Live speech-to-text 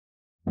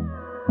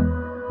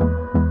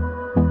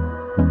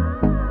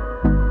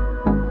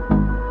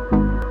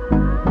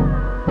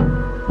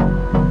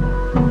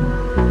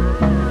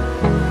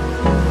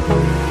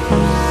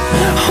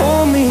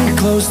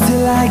close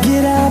till I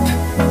get up.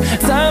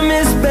 Time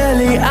is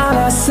barely on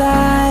our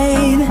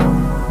side.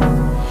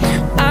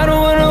 I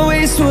don't wanna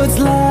waste what's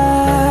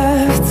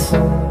left.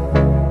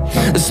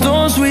 The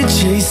storms we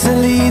chase are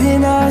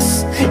leading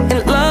us,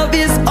 and love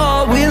is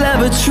all we'll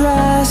ever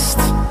trust.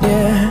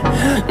 Yeah,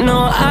 no,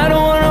 I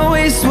don't wanna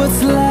waste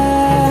what's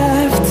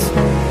left.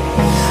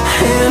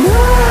 And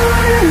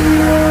on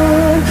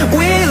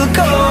we'll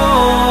go,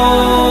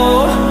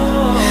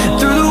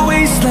 through the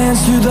wastelands,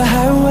 through the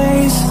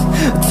highways,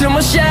 till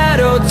my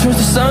shadow turns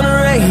to sun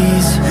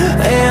rays.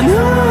 And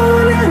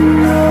on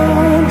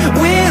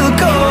we'll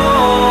go,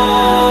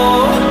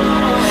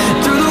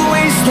 through the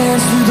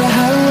wastelands, through the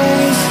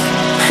highways,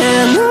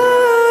 and on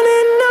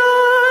we'll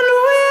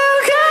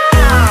go.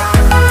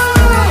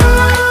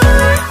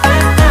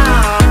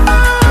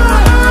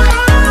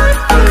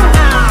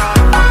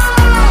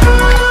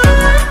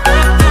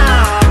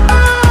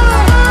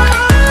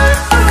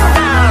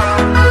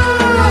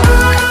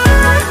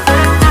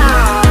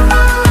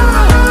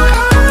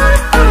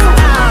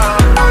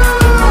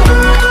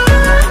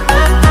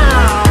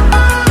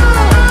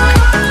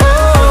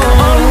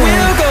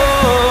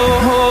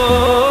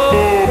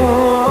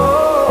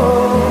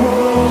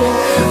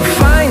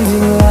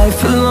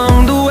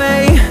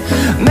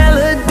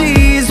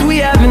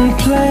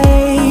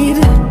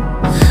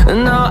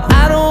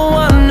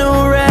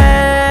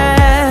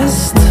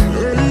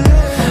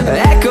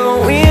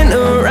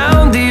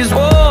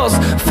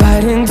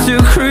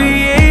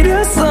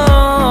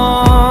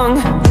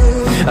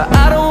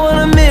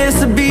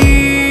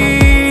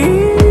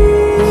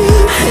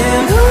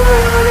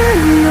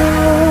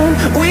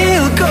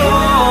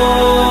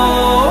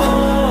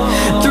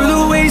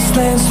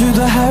 Through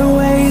the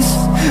highways,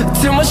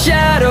 till my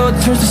shadow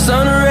turns to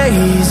sun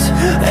rays.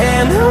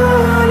 And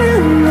on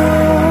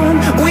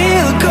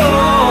we'll go,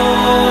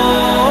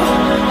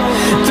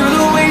 through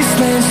the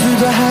wastelands, through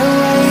the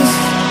highways,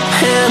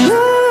 and on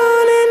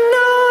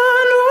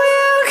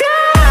we'll go.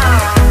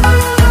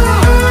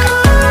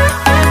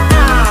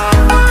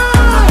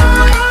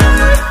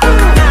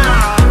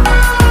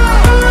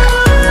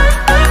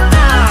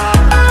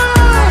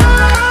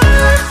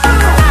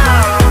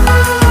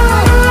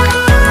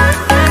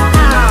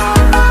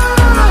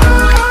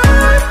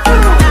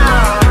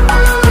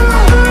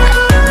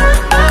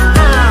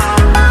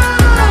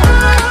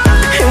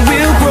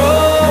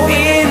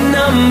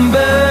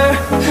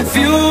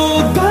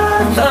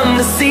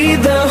 See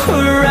the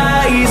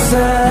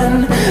horizon,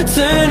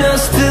 turn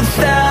us to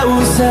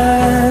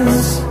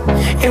thousands,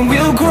 and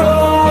we'll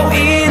grow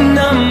in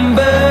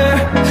number,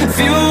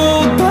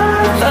 fueled by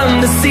them.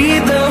 To see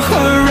the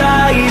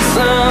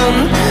horizon,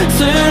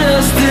 turn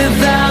us to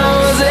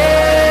thousands,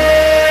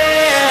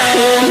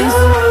 and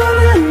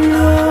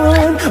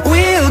on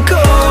we'll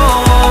go,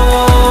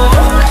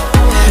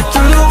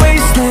 through the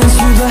wastelands,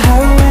 through the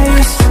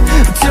highways,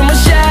 till my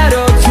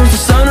shadow turns to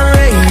sun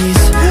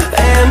rays.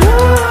 And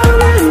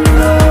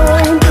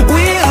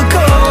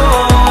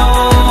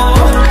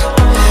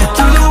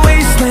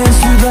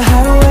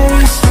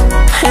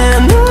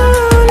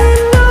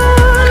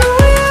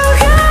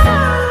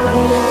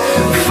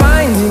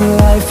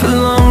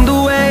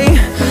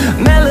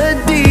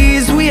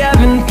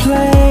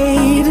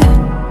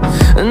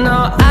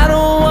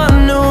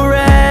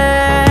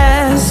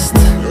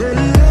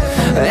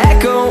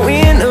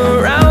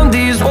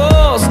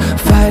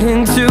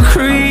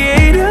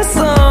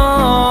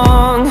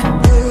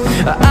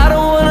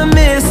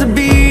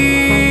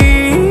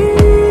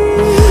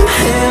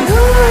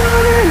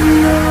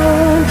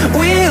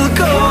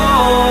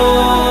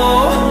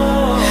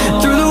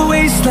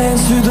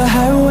through the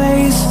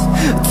highways,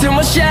 till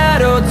my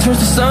shadow turns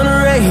to sun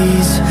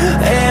rays.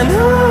 And